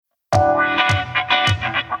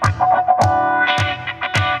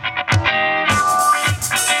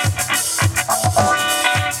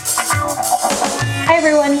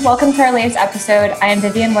welcome to our latest episode. I am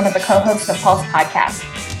Vivien, one of the co-hosts of Pulse Podcast.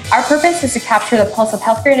 Our purpose is to capture the pulse of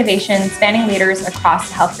healthcare innovation spanning leaders across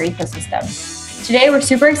the healthcare ecosystem. Today, we're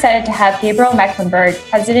super excited to have Gabriel Mecklenburg,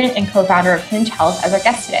 president and co-founder of Hinge Health, as our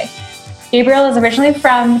guest today. Gabriel is originally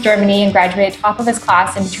from Germany and graduated top of his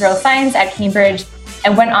class in material science at Cambridge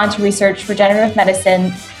and went on to research regenerative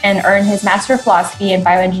medicine and earn his Master of Philosophy in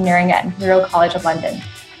Bioengineering at Imperial College of London.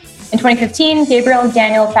 In 2015, Gabriel and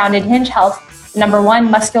Daniel founded Hinge Health, the #1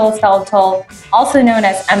 musculoskeletal, also known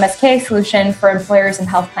as MSK, solution for employers and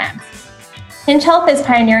health plans. Hinge Health is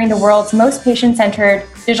pioneering the world's most patient-centered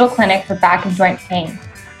digital clinic for back and joint pain.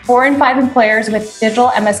 4 in 5 employers with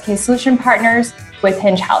digital MSK solution partners with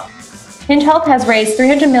Hinge Health. Hinge Health has raised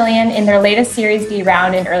 $300 million in their latest Series D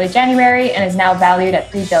round in early January and is now valued at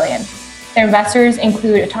 $3 billion. Their investors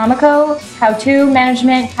include Atomico, Coatue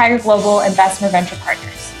Management, Tiger Global, and Bessemer Venture Partners.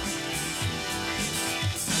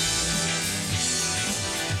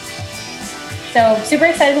 So super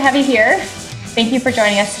excited to have you here. Thank you for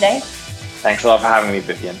joining us today. Thanks a lot for having me,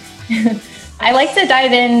 Vivien. I like to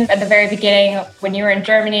dive in at the very beginning. When you were in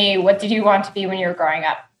Germany, what did you want to be when you were growing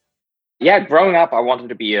up? Yeah, growing up, I wanted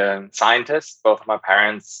to be a scientist. Both of my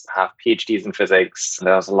parents have PhDs in physics.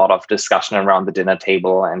 There was a lot of discussion around the dinner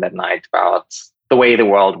table and at night about the way the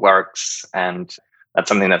world works. And that's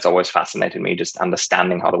something that's always fascinated me, just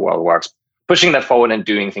understanding how the world works, pushing that forward and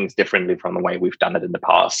doing things differently from the way we've done it in the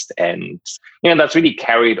past. And, that's really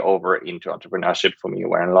carried over into entrepreneurship for me,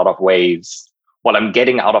 where in a lot of ways, what I'm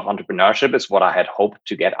getting out of entrepreneurship is what I had hoped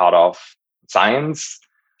to get out of science,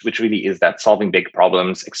 which really is that solving big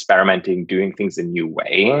problems, experimenting, doing things a new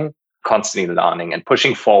way, constantly learning and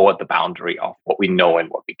pushing forward the boundary of what we know and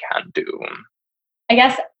what we can do. I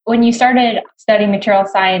guess when you started studying material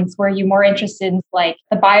science, were you more interested in like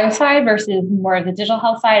the bio side versus more of the digital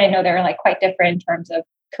health side? I know they're like quite different in terms of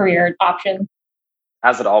career options.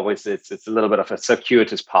 As it always is, it's a little bit of a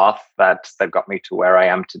circuitous path that got me to where I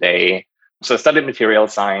am today. So I studied material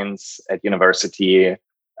science at university.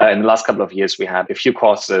 In the last couple of years, we had a few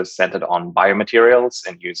courses centered on biomaterials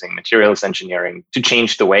and using materials engineering to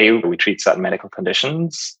change the way we treat certain medical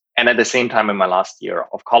conditions. And at the same time, in my last year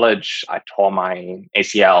of college, I tore my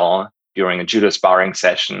ACL during a judo sparring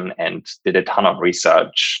session and did a ton of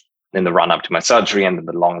research in the run-up to my surgery and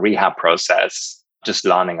the long rehab process, just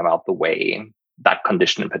learning about the way that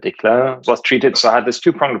condition in particular was treated. So I had this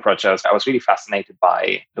two-pronged approach. I was really fascinated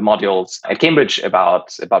by the modules at Cambridge about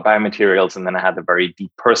biomaterials, and then I had a very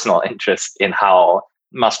deep personal interest in how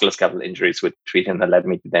musculoskeletal injuries were treated, and that led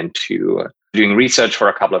me then to doing research for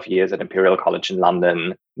a couple of years at Imperial College in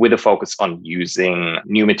London with a focus on using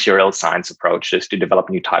new material science approaches to develop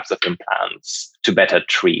new types of implants to better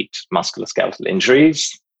treat musculoskeletal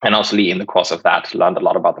injuries. And also in the course of that, learned a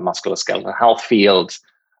lot about the musculoskeletal health field,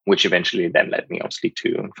 which eventually then led me obviously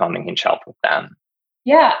to founding Hinge Health with Dan.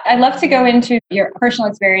 Yeah, I'd love to go into your personal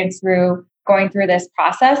experience through going through this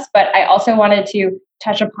process, but I also wanted to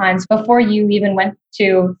touch upon before you even went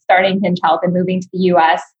to starting Hinge Health and moving to the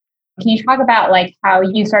US. Can you talk about like how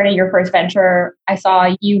you started your first venture? I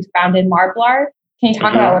saw you founded Marblar. Can you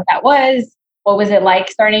talk about what that was? What was it like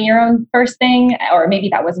starting your own first thing? Or maybe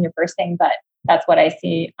that wasn't your first thing, but that's what I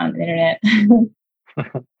see on the internet.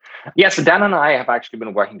 Yeah, so Dan and I have actually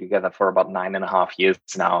been working together for about 9.5 years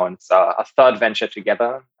now. And it's a third venture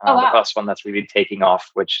together. The first one that's really taking off,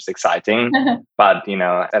 which is exciting. But,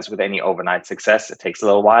 as with any overnight success, it takes a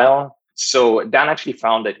little while. So Dan actually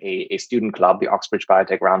founded a student club, the Oxbridge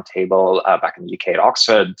Biotech Roundtable, back in the UK at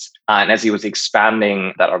Oxford. And as he was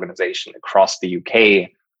expanding that organization across the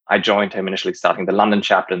UK, I joined him initially starting the London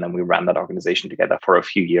chapter, and then we ran that organization together for a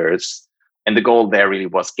few years. And the goal there really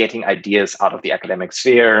was getting ideas out of the academic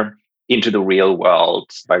sphere into the real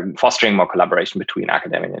world by fostering more collaboration between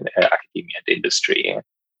academia and industry.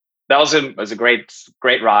 That was a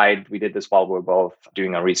great ride. We did this while we were both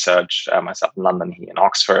doing our research, myself in London, he in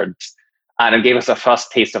Oxford. And it gave us our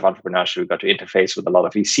first taste of entrepreneurship. We got to interface with a lot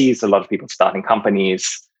of VCs, a lot of people starting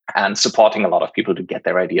companies, and supporting a lot of people to get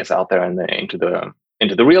their ideas out there and into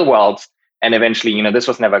the real world. And eventually, this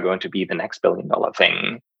was never going to be the next billion-dollar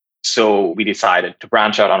thing. So we decided to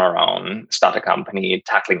branch out on our own, start a company,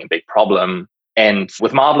 tackling a big problem. And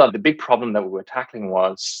with Marblar, the big problem that we were tackling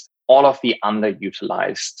was all of the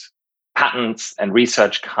underutilized patents and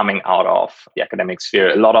research coming out of the academic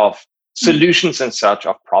sphere, a lot of solutions in search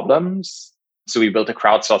of problems. So we built a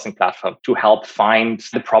crowdsourcing platform to help find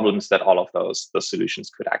the problems that all of those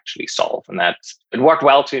solutions could actually solve. And that it worked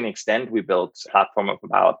well to an extent. We built a platform of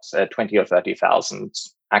about 20 or 30,000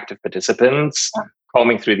 active participants,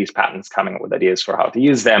 combing through these patents, coming up with ideas for how to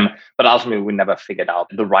use them. But ultimately, we never figured out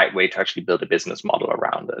the right way to actually build a business model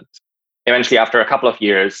around it. Eventually, after a couple of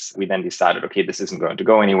years, we then decided, okay, this isn't going to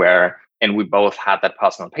go anywhere. And we both had that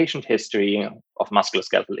personal patient history of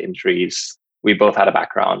musculoskeletal injuries. We both had a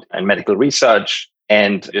background in medical research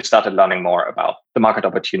and just started learning more about the market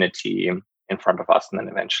opportunity in front of us. And then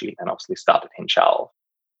eventually, and obviously started Hinge Health.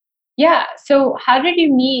 Yeah. So how did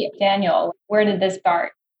you meet Daniel? Where did this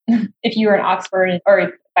start? If you were in Oxford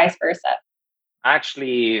or vice versa? I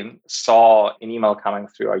actually saw an email coming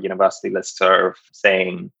through our university listserv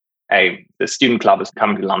saying, hey, the student club is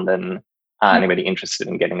coming to London. Anybody interested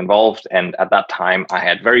in getting involved? And at that time, I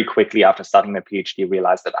had very quickly, after starting my PhD,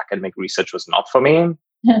 realized that academic research was not for me.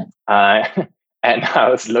 And I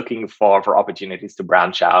was looking for opportunities to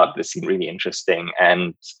branch out. This seemed really interesting.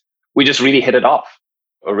 And we just really hit it off.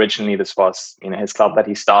 Originally, this was his club that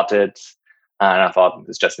he started. And I thought it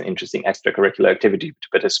was just an interesting extracurricular activity to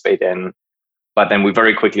participate in. But then we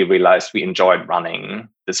very quickly realized we enjoyed running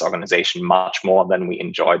this organization much more than we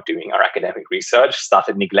enjoyed doing our academic research,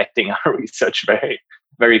 started neglecting our research very,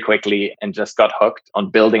 very quickly, and just got hooked on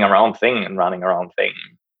building our own thing and running our own thing.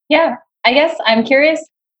 Yeah, I guess I'm curious.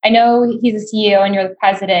 I know he's a CEO and you're the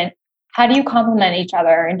president. How do you complement each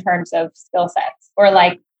other in terms of skill sets? Or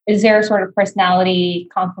is there sort of personality,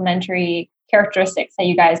 complementary characteristics that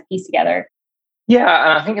you guys piece together? Yeah,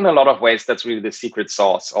 and I think in a lot of ways, that's really the secret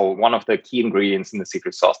sauce, or one of the key ingredients in the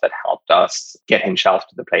secret sauce that helped us get Hinge Health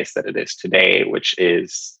to the place that it is today, which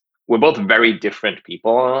is we're both very different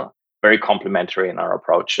people, very complementary in our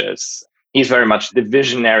approaches. He's very much the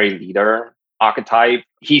visionary leader archetype.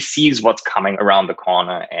 He sees what's coming around the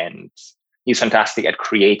corner, and he's fantastic at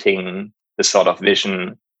creating the sort of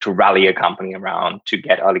vision to rally a company around, to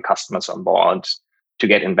get early customers on board, to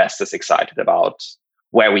get investors excited about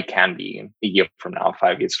where we can be a year from now,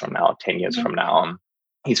 5 years from now, 10 years from now.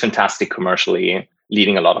 He's fantastic commercially,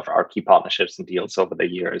 leading a lot of our key partnerships and deals over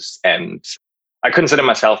the years. And I consider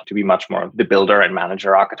myself to be much more the builder and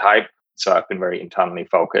manager archetype. So I've been very internally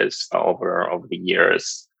focused over the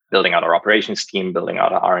years, building out our operations team, building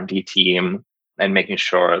out our R&D team, and making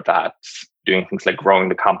sure that doing things like growing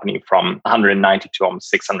the company from 190 to almost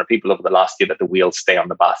 600 people over the last year, that the wheels stay on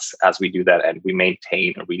the bus as we do that. And we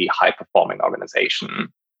maintain a really high performing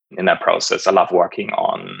organization in that process. I love working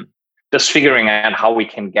on just figuring out how we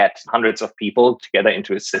can get hundreds of people together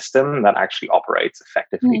into a system that actually operates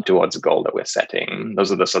effectively towards a goal that we're setting.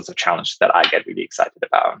 Those are the sorts of challenges that I get really excited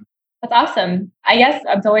about. That's awesome. I guess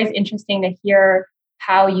it's always interesting to hear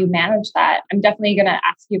how you manage that. I'm definitely going to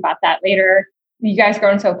ask you about that later. You guys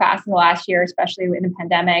grown so fast in the last year, especially in the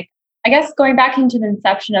pandemic. I guess going back into the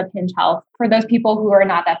inception of Hinge Health, for those people who are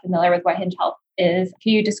not that familiar with what Hinge Health is,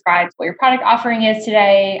 can you describe what your product offering is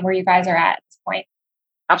today and where you guys are at this point?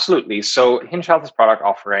 Absolutely. So Hinge Health's product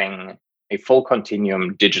offering a full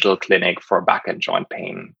continuum digital clinic for back and joint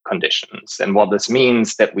pain conditions. And what this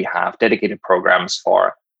means that we have dedicated programs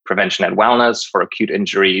for prevention and wellness, for acute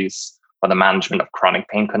injuries, for the management of chronic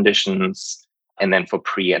pain conditions, and then for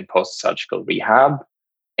pre and post-surgical rehab.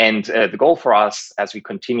 And the goal for us as we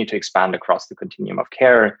continue to expand across the continuum of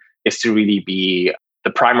care is to really be the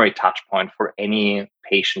primary touch point for any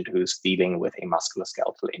patient who's dealing with a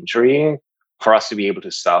musculoskeletal injury, for us to be able to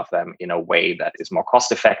serve them in a way that is more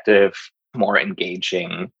cost-effective, more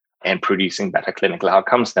engaging, and producing better clinical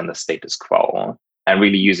outcomes than the status quo. And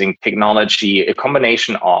really using technology, a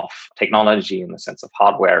combination of technology in the sense of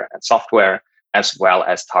hardware and software, as well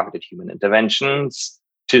as targeted human interventions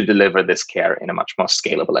to deliver this care in a much more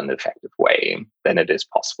scalable and effective way than it is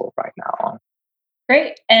possible right now.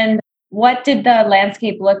 Great. And what did the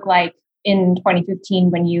landscape look like in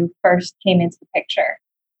 2015 when you first came into the picture?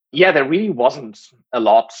 Yeah, there really wasn't a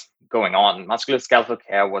lot going on. Musculoskeletal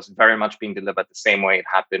care was very much being delivered the same way it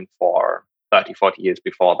had been for 30, 40 years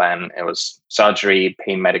before then. It was surgery,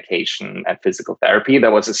 pain medication, and physical therapy.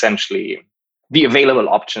 That was essentially the available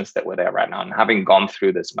options that were there right now. And having gone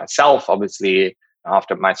through this myself, obviously,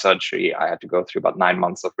 after my surgery, I had to go through about 9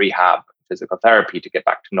 months of rehab, physical therapy to get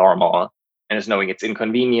back to normal. And just knowing it's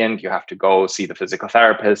inconvenient, you have to go see the physical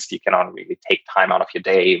therapist. You cannot really take time out of your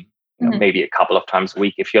day, maybe a couple of times a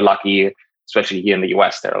week if you're lucky. Especially here in the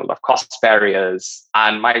US, there are a lot of cost barriers.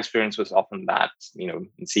 And my experience was often that, in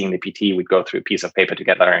seeing the PT, we'd go through a piece of paper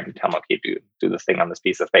together and tell them, okay, do the thing on this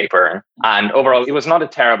piece of paper. And overall, it was not a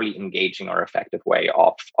terribly engaging or effective way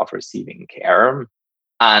of receiving care.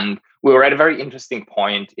 And we were at a very interesting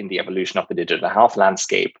point in the evolution of the digital health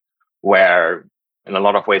landscape, where in a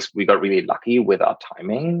lot of ways, we got really lucky with our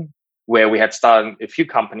timing, where we had started a few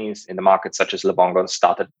companies in the market, such as Lebongo,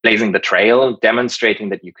 started blazing the trail, demonstrating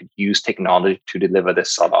that you could use technology to deliver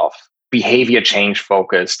this sort of behavior change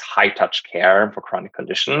focused, high touch care for chronic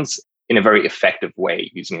conditions in a very effective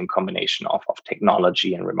way using a combination of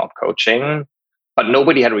technology and remote coaching. But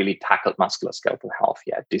nobody had really tackled musculoskeletal health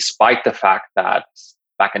yet, despite the fact that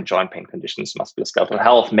back and joint pain conditions, musculoskeletal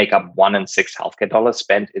health make up 1 in 6 healthcare dollars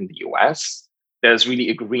spent in the US. There's really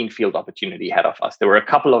a greenfield opportunity ahead of us. There were a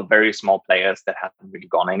couple of very small players that hadn't really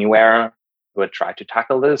gone anywhere who had tried to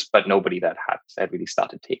tackle this, but nobody that had really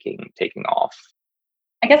started taking off.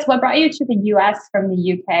 I guess what brought you to the US from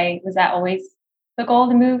the UK? Was that always the goal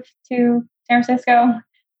to move to San Francisco?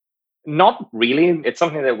 Not really. It's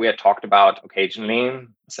something that we had talked about occasionally.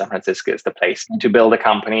 San Francisco is the place to build a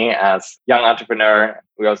company as a young entrepreneur.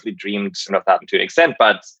 We obviously dreamed of that to an extent.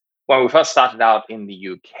 But when we first started out in the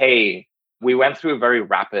UK, we went through a very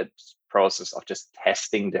rapid process of just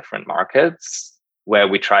testing different markets where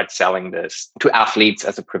we tried selling this to athletes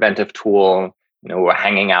as a preventive tool. We're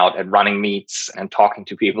hanging out at running meets and talking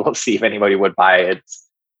to people, see if anybody would buy it.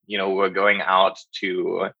 We're going out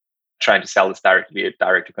to trying to sell this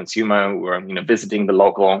direct to consumer. We're visiting the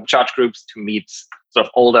local church groups to meet sort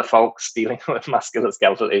of older folks dealing with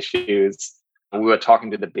musculoskeletal issues. We were talking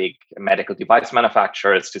to the big medical device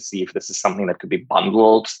manufacturers to see if this is something that could be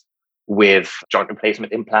bundled with joint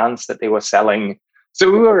replacement implants that they were selling. So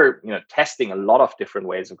we were testing a lot of different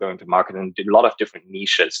ways of going to market and did a lot of different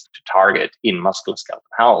niches to target in musculoskeletal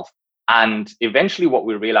health. And eventually what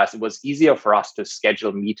we realized, it was easier for us to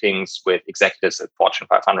schedule meetings with executives at Fortune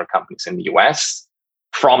 500 companies in the US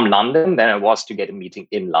from London than it was to get a meeting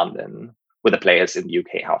in London with the players in the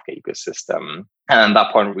UK healthcare ecosystem. And at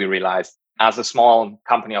that point, we realized as a small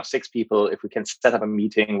company of 6 people, if we can set up a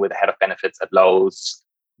meeting with the head of benefits at Lowe's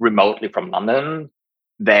remotely from London,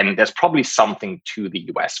 then there's probably something to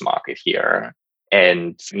the US market here.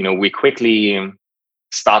 And, we quickly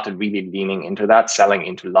started really leaning into that, selling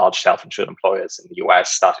into large self-insured employers in the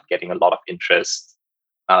US, started getting a lot of interest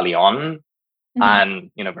early on.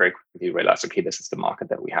 And, very quickly realized, okay, this is the market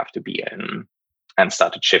that we have to be in, and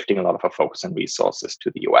started shifting a lot of our focus and resources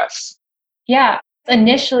to the US. Yeah.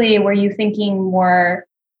 Initially, were you thinking more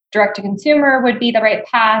direct to consumer would be the right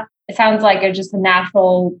path? It sounds like it's just a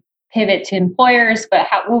natural pivot to employers, but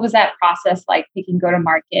what was that process like picking go to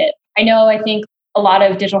market? I think a lot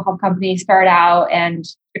of digital health companies start out and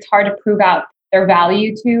it's hard to prove out their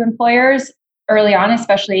value to employers early on,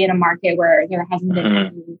 especially in a market where there hasn't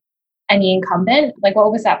been any incumbent. Like,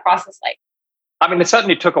 what was that process like? It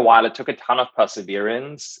certainly took a while. It took a ton of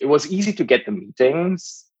perseverance. It was easy to get the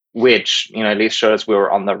meetings, which, at least showed us we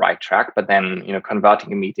were on the right track. But then,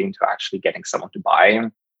 converting a meeting to actually getting someone to buy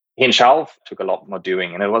Hinge Health took a lot more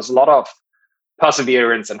doing. And it was a lot of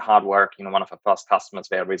perseverance and hard work. One of our first customers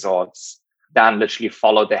were resorts. Dan literally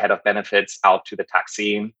followed the head of benefits out to the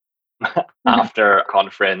taxi after a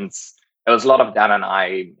conference. It was a lot of Dan and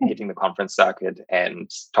I hitting the conference circuit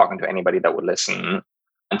and talking to anybody that would listen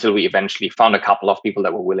until we eventually found a couple of people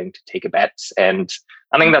that were willing to take a bet. And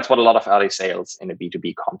I think that's what a lot of early sales in a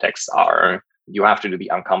B2B context are. You have to do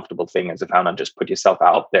the uncomfortable thing as a founder, just put yourself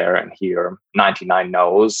out there and hear 99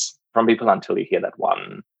 no's from people until you hear that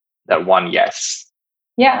one yes.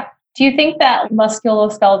 Yeah. Do you think that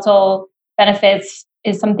musculoskeletal benefits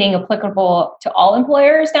is something applicable to all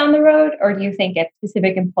employers down the road? Or do you think it's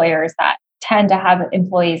specific employers that tend to have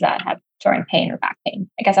employees that have joint pain or back pain?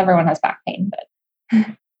 I guess everyone has back pain, but...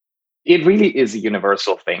 It really is a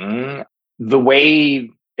universal thing. The way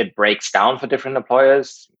it breaks down for different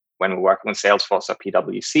employers, when we're working with Salesforce or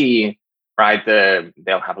PwC, right,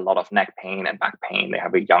 they'll have a lot of neck pain and back pain. They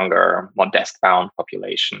have a younger, more desk-bound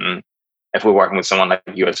population. If we're working with someone like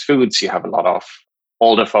US Foods, you have a lot of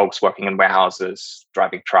older folks working in warehouses,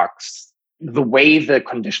 driving trucks. The way the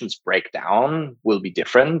conditions break down will be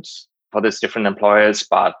different for these different employers,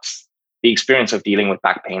 but the experience of dealing with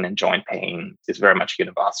back pain and joint pain is very much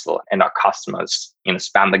universal. And our customers,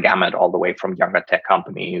 span the gamut all the way from younger tech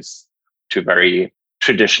companies to very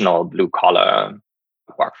traditional blue-collar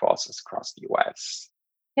workforces across the US.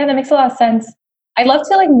 Yeah, that makes a lot of sense. I'd love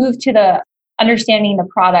to move to the understanding the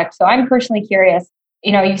product. So I'm personally curious.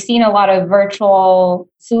 You've seen a lot of virtual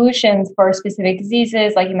solutions for specific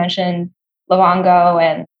diseases, like you mentioned, Livongo,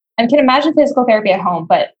 and I can imagine physical therapy at home.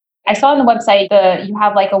 But I saw on the website you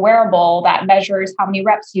have a wearable that measures how many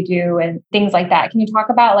reps you do and things like that. Can you talk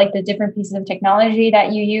about the different pieces of technology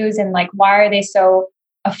that you use and why are they so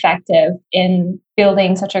effective in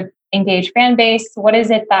building such an engaged fan base? What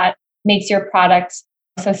is it that makes your product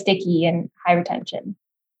so sticky and high retention?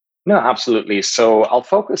 No, absolutely. So I'll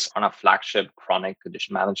focus on a flagship chronic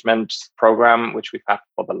condition management program, which we've had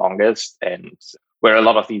for the longest, and where a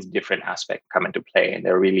lot of these different aspects come into play. And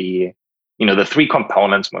they're really, the 3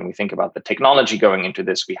 components when we think about the technology going into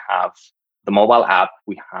this. We have the mobile app,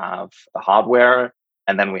 we have the hardware,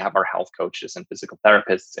 And then we have our health coaches and physical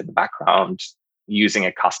therapists in the background using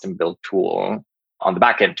a custom built tool on the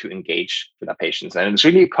back end to engage with our patients. And it's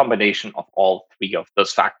really a combination of all three of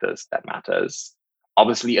those factors that matters.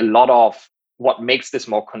 Obviously, a lot of what makes this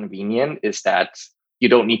more convenient is that you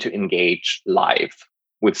don't need to engage live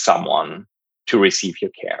with someone to receive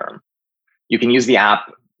your care. You can use the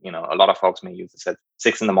app. A lot of folks may use this at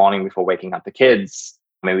 6 a.m. before waking up the kids,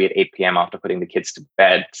 maybe at 8 p.m. after putting the kids to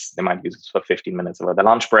bed. They might use this for 15 minutes over the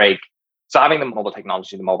lunch break. So having the mobile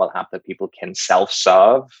technology, the mobile app that people can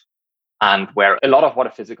self-serve, and where a lot of what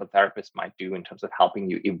a physical therapist might do in terms of helping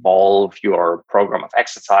you evolve your program of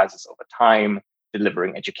exercises over time,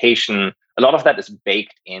 delivering education, a lot of that is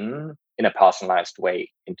baked in a personalized way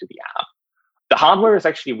into the app. The hardware is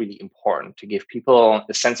actually really important to give people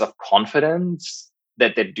a sense of confidence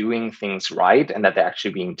that they're doing things right and that they're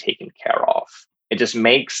actually being taken care of. It just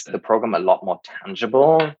makes the program a lot more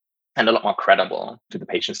tangible and a lot more credible to the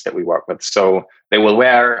patients that we work with. So they will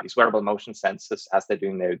wear these wearable motion sensors as they're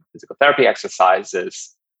doing their physical therapy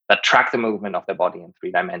exercises that track the movement of their body in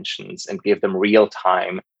 3 dimensions and give them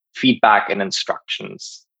real-time feedback and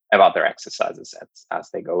instructions about their exercises as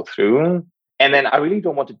they go through. And then I really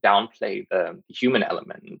don't want to downplay the human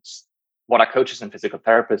element. What our coaches and physical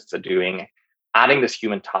therapists are doing, adding this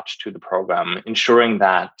human touch to the program, ensuring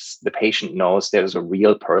that the patient knows there's a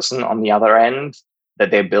real person on the other end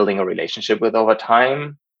that they're building a relationship with over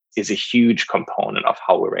time, is a huge component of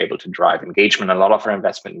how we're able to drive engagement. A lot of our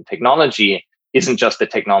investment in technology isn't just the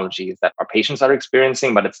technology that our patients are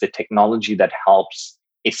experiencing, but it's the technology that helps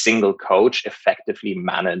a single coach effectively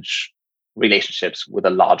manage relationships with a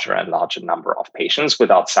larger and larger number of patients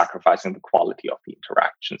without sacrificing the quality of the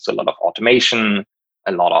interactions. So a lot of automation,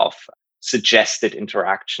 a lot of suggested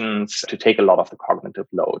interactions to take a lot of the cognitive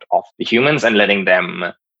load off the humans and letting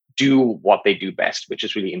them do what they do best, which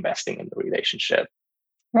is really investing in the relationship.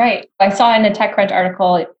 Right. I saw in a TechCrunch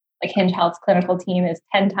article, like Hinge Health's clinical team is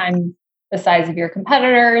 10 times the size of your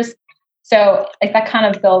competitors. So that kind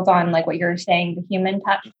of builds on what you're saying, the human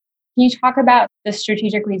touch. Can you talk about the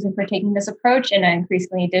strategic reason for taking this approach in an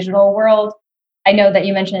increasingly digital world? I know that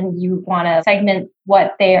you mentioned you want to segment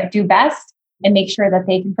what they do best and make sure that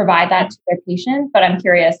they can provide that to their patient. But I'm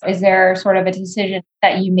curious, is there sort of a decision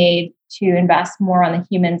that you made to invest more on the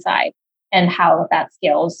human side and how that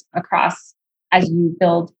scales across as you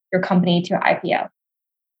build your company to IPO?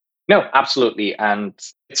 No, absolutely. And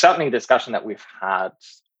it's certainly a discussion that we've had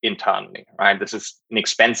internally, right? This is an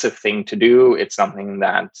expensive thing to do. It's something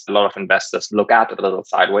that a lot of investors look at a little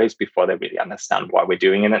sideways before they really understand why we're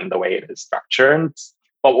doing it and the way it is structured.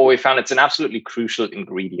 But what we found, it's an absolutely crucial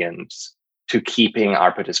ingredient to keeping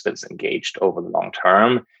our participants engaged over the long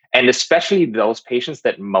term. And especially those patients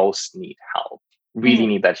that most need help, really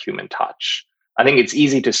need that human touch. I think it's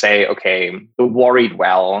easy to say, okay, the worried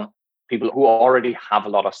well, people who already have a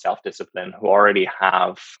lot of self-discipline, who already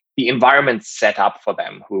have the environment set up for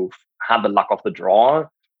them, who've had the luck of the draw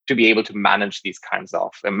to be able to manage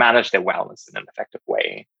manage their wellness in an effective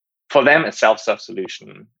way. For them, a self-serve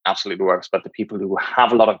solution absolutely works. But the people who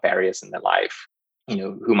have a lot of barriers in their life,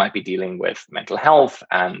 who might be dealing with mental health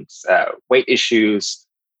and weight issues,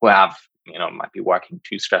 who have, might be working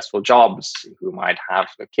 2 stressful jobs, who might have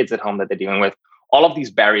kids at home that they're dealing with, all of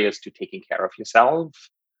these barriers to taking care of yourself,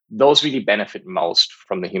 those really benefit most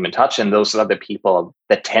from the human touch. And those are the people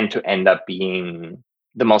that tend to end up being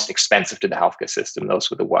the most expensive to the healthcare system, those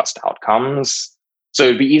with the worst outcomes. So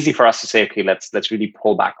it'd be easy for us to say, okay, let's really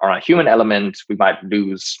pull back on our human element. We might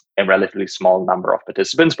lose a relatively small number of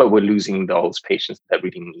participants, but we're losing those patients that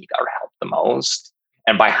really need our help the most.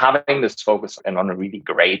 And by having this focus on a really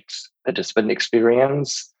great participant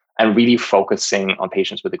experience and really focusing on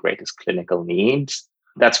patients with the greatest clinical needs,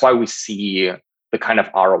 that's why we see the kind of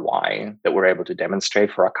ROI that we're able to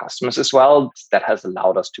demonstrate for our customers as well. That has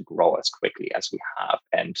allowed us to grow as quickly as we have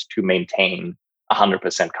and to maintain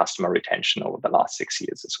 100% customer retention over the last 6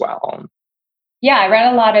 years as well. Yeah, I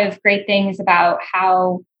read a lot of great things about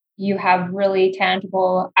how you have really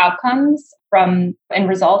tangible outcomes and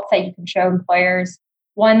results that you can show employers.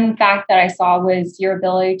 One fact that I saw was your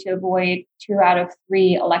ability to avoid 2 out of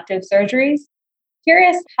 3 elective surgeries.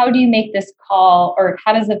 Curious, how do you make this call, or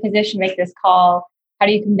how does the physician make this call? How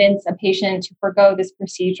do you convince a patient to forgo this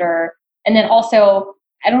procedure? And then also,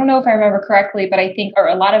 I don't know if I remember correctly, but I think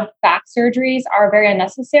a lot of back surgeries are very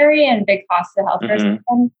unnecessary and big cost to the healthcare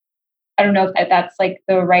system. I don't know if that's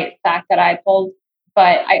the right fact that I pulled,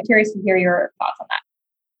 but I'm curious to hear your thoughts on that.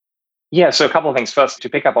 Yeah, so a couple of things. First, to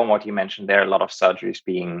pick up on what you mentioned there, a lot of surgeries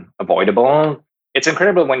being avoidable. It's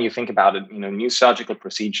incredible when you think about it. New surgical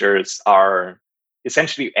procedures are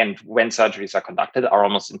essentially, and when surgeries are conducted, are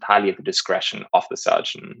almost entirely at the discretion of the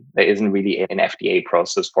surgeon. There isn't really an FDA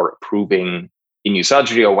process for approving a new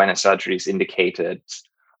surgery or when a surgery is indicated,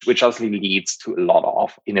 which obviously leads to a lot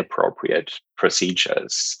of inappropriate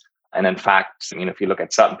procedures. And in fact, if you look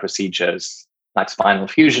at certain procedures like spinal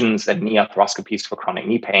fusions and knee arthroscopies for chronic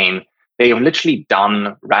knee pain, they have literally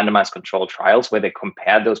done randomized controlled trials where they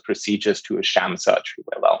compare those procedures to a sham surgery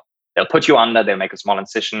where they'll put you under, they'll make a small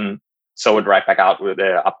incision, sew it right back out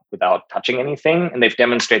without touching anything. And they've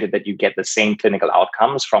demonstrated that you get the same clinical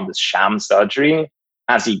outcomes from this sham surgery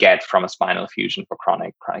as you get from a spinal fusion for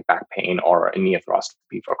chronic back pain or a knee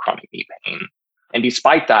arthroscopy for chronic knee pain. And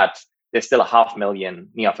despite that, there's still 500,000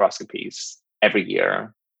 knee arthroscopies every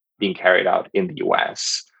year being carried out in the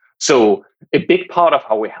US. So a big part of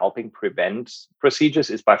how we're helping prevent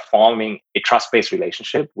procedures is by forming a trust-based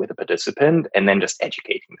relationship with a participant and then just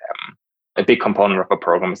educating them. A big component of a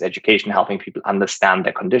program is education, helping people understand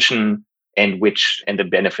their condition and the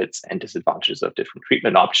benefits and disadvantages of different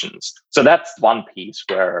treatment options. So that's one piece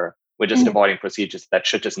where we're just avoiding procedures that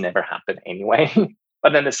should just never happen anyway.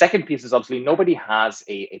 But then the second piece is obviously nobody has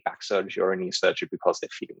a back surgery or a knee surgery because they're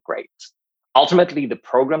feeling great. Ultimately, the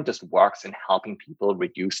program just works in helping people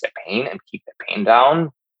reduce their pain and keep their pain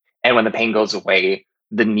down. And when the pain goes away,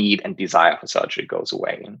 the need and desire for surgery goes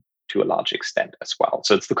away to a large extent as well.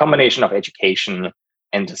 So it's the combination of education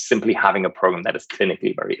and just simply having a program that is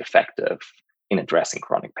clinically very effective in addressing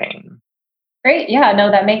chronic pain. Great. Yeah,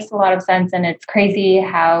 no, that makes a lot of sense. And it's crazy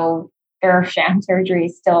how there are sham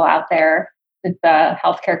surgeries still out there with the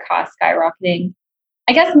healthcare costs skyrocketing.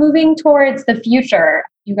 I guess moving towards the future,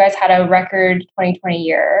 you guys had a record 2020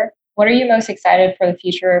 year. What are you most excited for the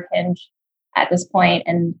future of Hinge at this point?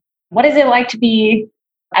 And what is it like to be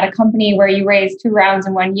at a company where you raised 2 rounds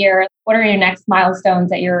in 1 year? What are your next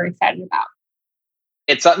milestones that you're excited about?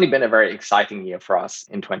 It's certainly been a very exciting year for us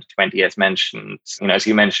in 2020, as mentioned. As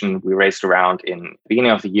you mentioned, we raised a round in the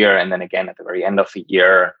beginning of the year and then again at the very end of the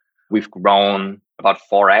year. We've grown about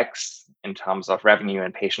 4x in terms of revenue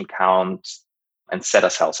and patient count and set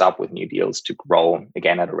ourselves up with new deals to grow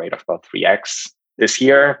again at a rate of about 3x this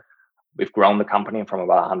year. We've grown the company from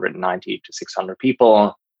about 190 to 600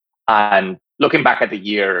 people. And looking back at the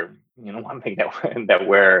year, one thing that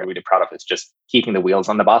we're really proud of is just keeping the wheels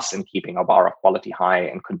on the bus and keeping our bar of quality high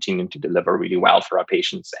and continuing to deliver really well for our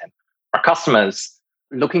patients and our customers.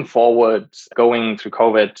 Looking forward, going through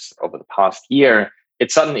COVID over the past year,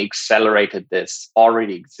 it suddenly accelerated this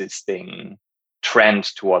already existing trend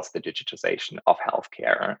towards the digitization of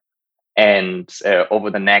healthcare. And over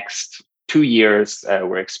the next 2 years,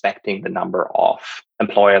 we're expecting the number of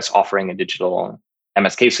employers offering a digital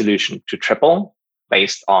MSK solution to triple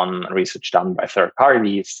based on research done by third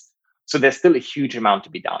parties. So there's still a huge amount to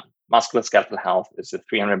be done. Musculoskeletal health is a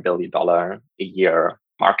 $300 billion a year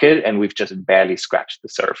market, and we've just barely scratched the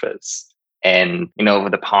surface. And, over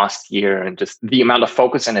the past year, and just the amount of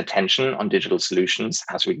focus and attention on digital solutions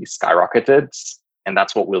has really skyrocketed. And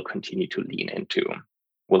that's what we'll continue to lean into.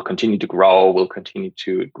 We'll continue to grow. We'll continue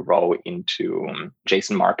to grow into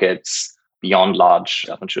adjacent markets beyond large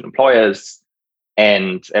self-insured employers.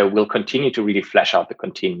 And we'll continue to really flesh out the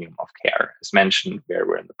continuum of care. As mentioned, where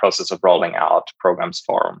we're in the process of rolling out programs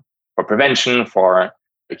for prevention, for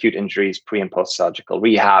acute injuries, pre and post-surgical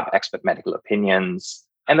rehab, expert medical opinions.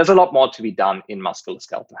 And there's a lot more to be done in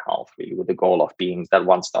musculoskeletal health, really, with the goal of being that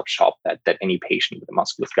one-stop shop that any patient with a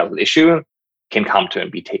musculoskeletal issue can come to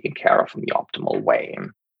and be taken care of in the optimal way.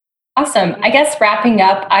 Awesome. I guess wrapping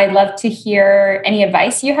up, I'd love to hear any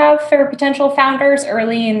advice you have for potential founders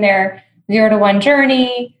early in their 0 to 1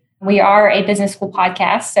 journey. We are a business school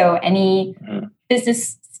podcast, so any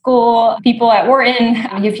business school people at Wharton,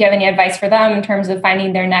 if you have any advice for them in terms of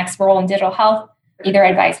finding their next role in digital health, either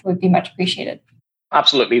advice would be much appreciated.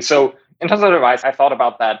 Absolutely. So in terms of advice, I thought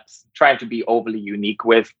about that, trying to be overly unique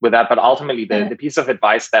with that. But ultimately, the piece of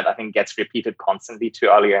advice that I think gets repeated constantly to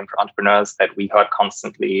earlier entrepreneurs that we heard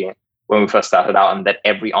constantly when we first started out and that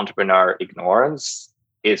every entrepreneur ignores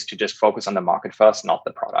is to just focus on the market first, not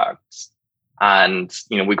the product. And,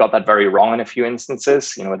 we got that very wrong in a few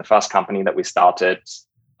instances. With the first company that we started,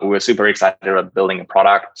 we were super excited about building a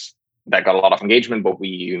product that got a lot of engagement, but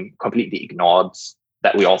we completely ignored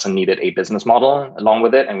that we also needed a business model along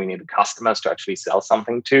with it, and we needed customers to actually sell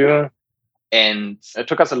something to. And it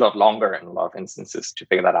took us a lot longer in a lot of instances to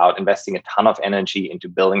figure that out, investing a ton of energy into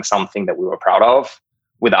building something that we were proud of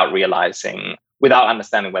without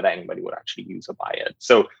understanding whether anybody would actually use or buy it.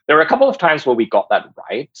 So there were a couple of times where we got that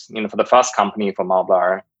right. For the first company, for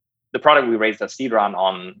Marblar, the product we raised a seed round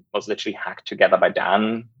on was literally hacked together by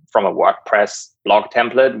Dan from a WordPress blog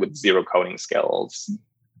template with 0 coding skills.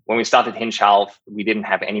 When we started Hinge Health, we didn't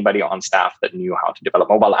have anybody on staff that knew how to develop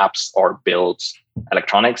mobile apps or build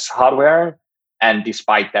electronics hardware. And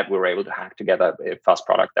despite that, we were able to hack together a first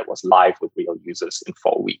product that was live with real users in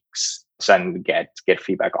 4 weeks and get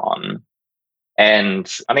feedback on.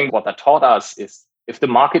 And I think what that taught us is if the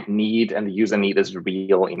market need and the user need is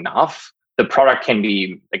real enough, the product can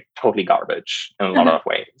be like totally garbage in a lot of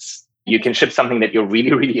ways. You can ship something that you're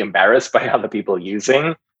really, really embarrassed by other people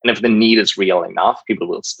using. And if the need is real enough, people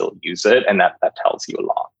will still use it. And that tells you a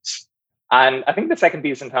lot. And I think the second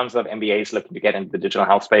piece in terms of MBAs looking to get into the digital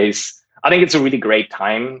health space, I think it's a really great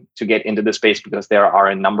time to get into the space because there are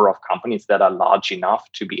a number of companies that are large enough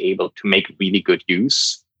to be able to make really good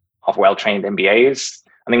use of well-trained MBAs.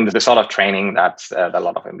 I think the sort of training that a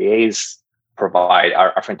lot of MBAs provide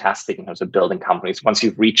are fantastic in terms of building companies. Once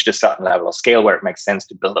you've reached a certain level of scale where it makes sense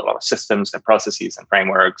to build a lot of systems and processes and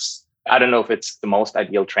frameworks, I don't know if it's the most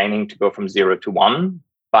ideal training to go from 0 to 1.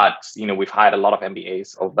 But, we've hired a lot of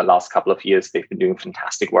MBAs over the last couple of years. They've been doing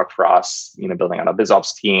fantastic work for us, building out our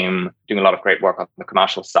BizOps team, doing a lot of great work on the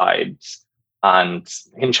commercial side. And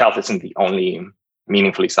Hinge Health isn't the only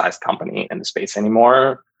meaningfully sized company in the space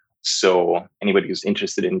anymore. So anybody who's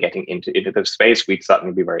interested in getting into the space, we'd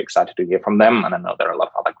certainly be very excited to hear from them. And I know there are a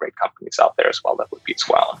lot of other great companies out there as well that would be as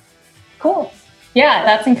well. Cool. Yeah,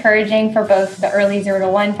 that's encouraging for both the early 0 to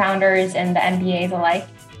 1 founders and the MBAs alike.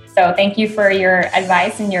 So thank you for your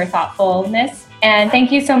advice and your thoughtfulness. And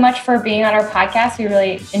thank you so much for being on our podcast. We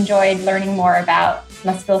really enjoyed learning more about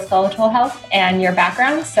musculoskeletal health and your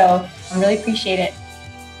background. So I really appreciate it.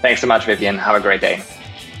 Thanks so much, Vivien. Have a great day.